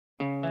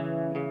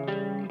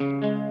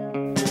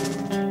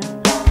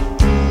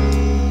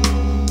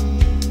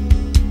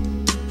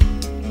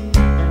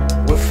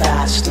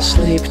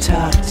sleep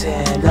tucked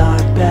in our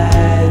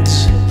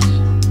beds.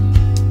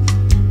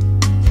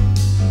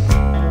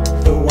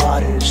 The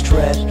water's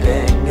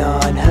dripping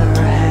on her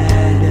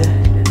head.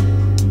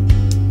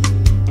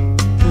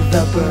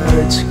 The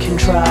birds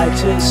contrive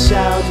to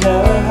sound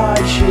her heart.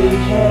 She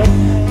hit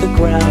the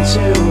ground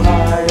too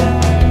hard,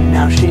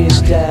 now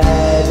she's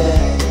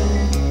dead.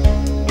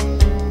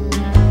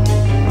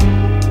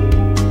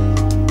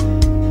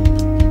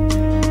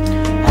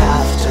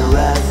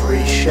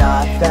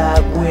 Shot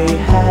that we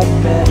had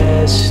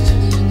missed,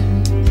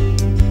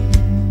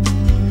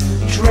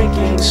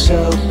 drinking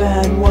soap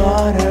and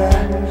water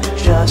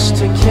just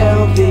to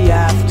kill the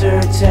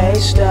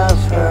aftertaste of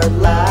her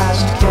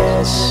last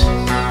kiss.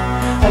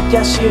 I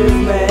guess you've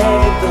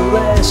made the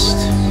list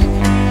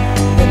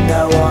that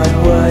no one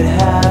would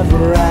have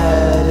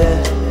read.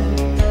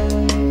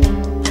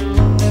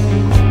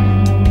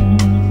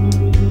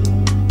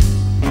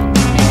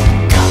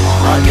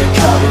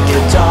 Undercover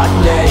in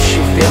darkness,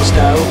 she feels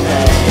no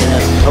pain.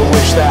 I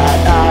wish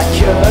that I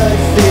could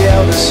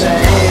feel the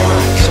same.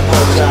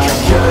 Suppose I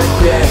could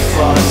be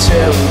for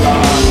too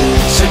long.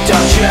 So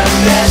don't you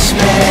miss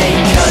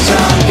me, 'cause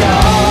I'm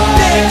gone.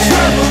 Big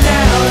trouble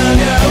down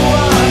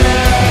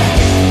underwater,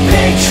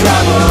 big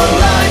trouble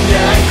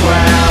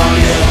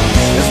underground.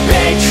 There's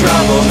big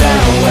trouble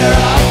now where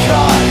I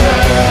caught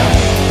her.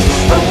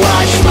 I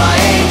watched my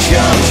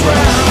angel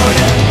drown.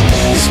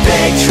 There's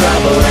big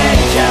trouble in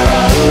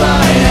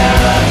Carolina,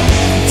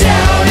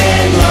 down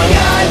in Long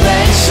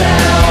Island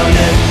Sound.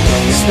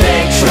 There's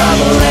big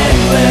trouble in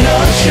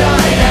Little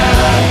China.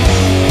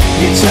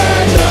 You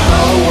turn the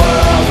whole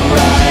world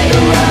right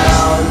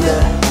around.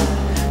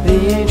 The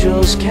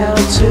angels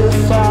count to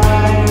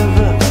 5.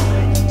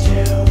 1,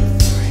 2,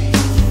 3,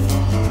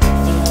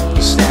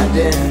 4.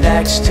 Standing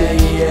next to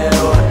you,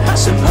 I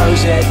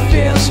suppose it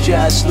feels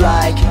just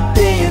like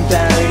being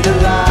buried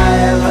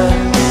alive.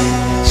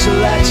 So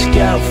let's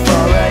go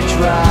for a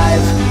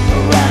drive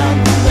around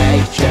the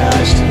lake,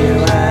 just you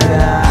and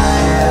I.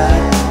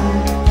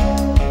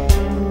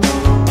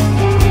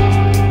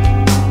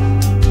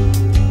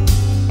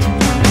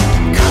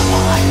 Come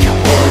on,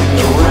 in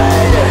the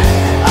rain,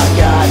 I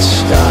got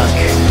stuck,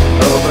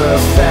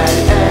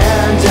 overfed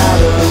and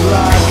out of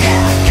luck.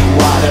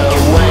 Wide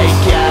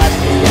awake at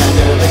the end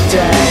of the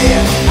day.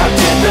 How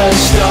did the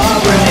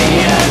story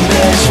end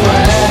this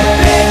way?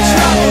 Big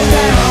trouble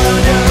down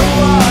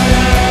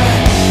underwater,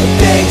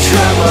 big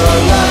trouble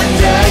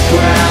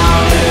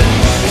underground.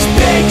 There's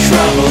big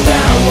trouble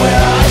down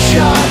where I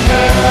shot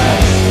her.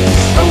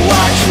 I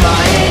watched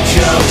my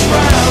angel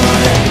drown.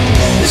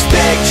 There's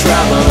big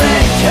trouble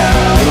in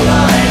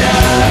Carolina,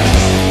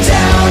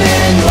 down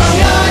in Long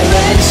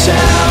Island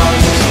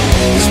Sound.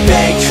 There's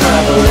big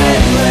trouble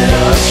in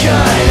Little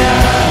China.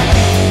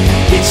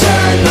 You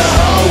turn the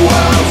whole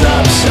world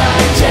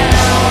upside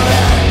down.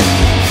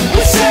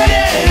 We set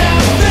it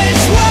up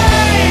this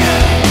way,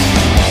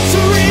 so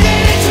read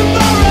it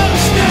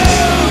tomorrow's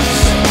news.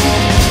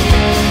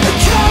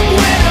 Come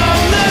win or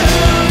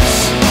lose.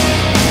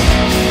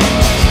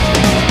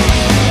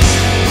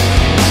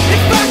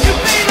 If I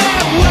could be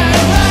that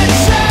well, I'd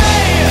say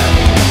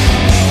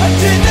I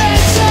did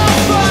this all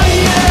for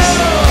you,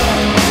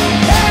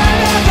 and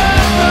I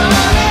never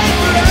thought it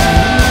through.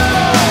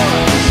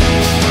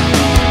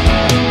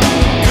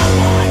 Come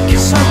on,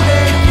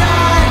 something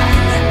got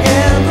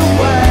in the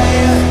way.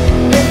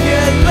 If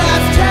you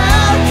left,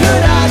 how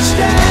could I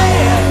stay?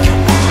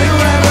 And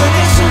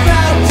reminisce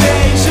about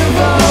days of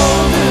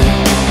old.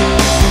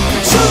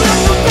 So let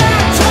the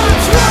bad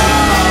times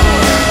roll.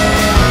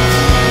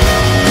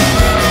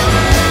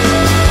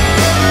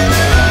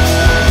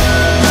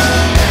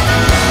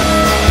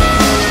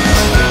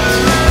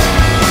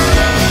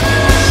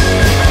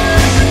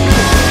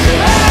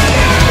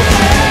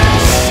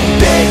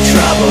 Big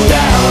trouble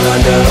down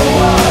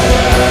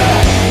underwater,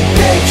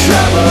 big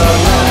trouble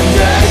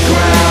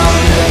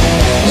underground.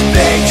 There's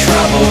big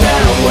trouble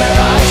down where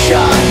I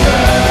shot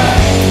her.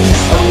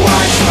 I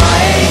watched my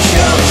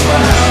angel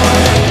drown.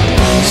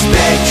 There's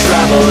big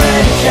trouble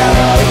in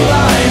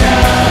Carolina,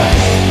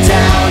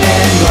 down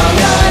in Long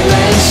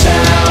Island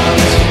Sound.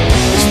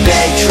 There's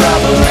big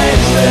trouble in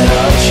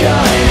Little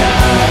China,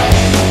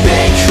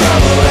 big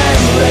trouble in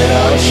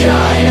Little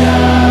China.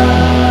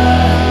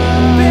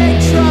 Big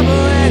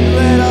trouble in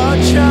Little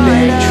China.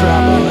 Big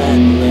trouble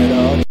in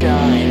Little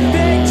China.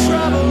 Big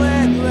trouble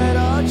in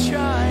Little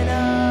China.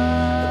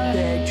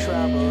 Big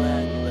trouble in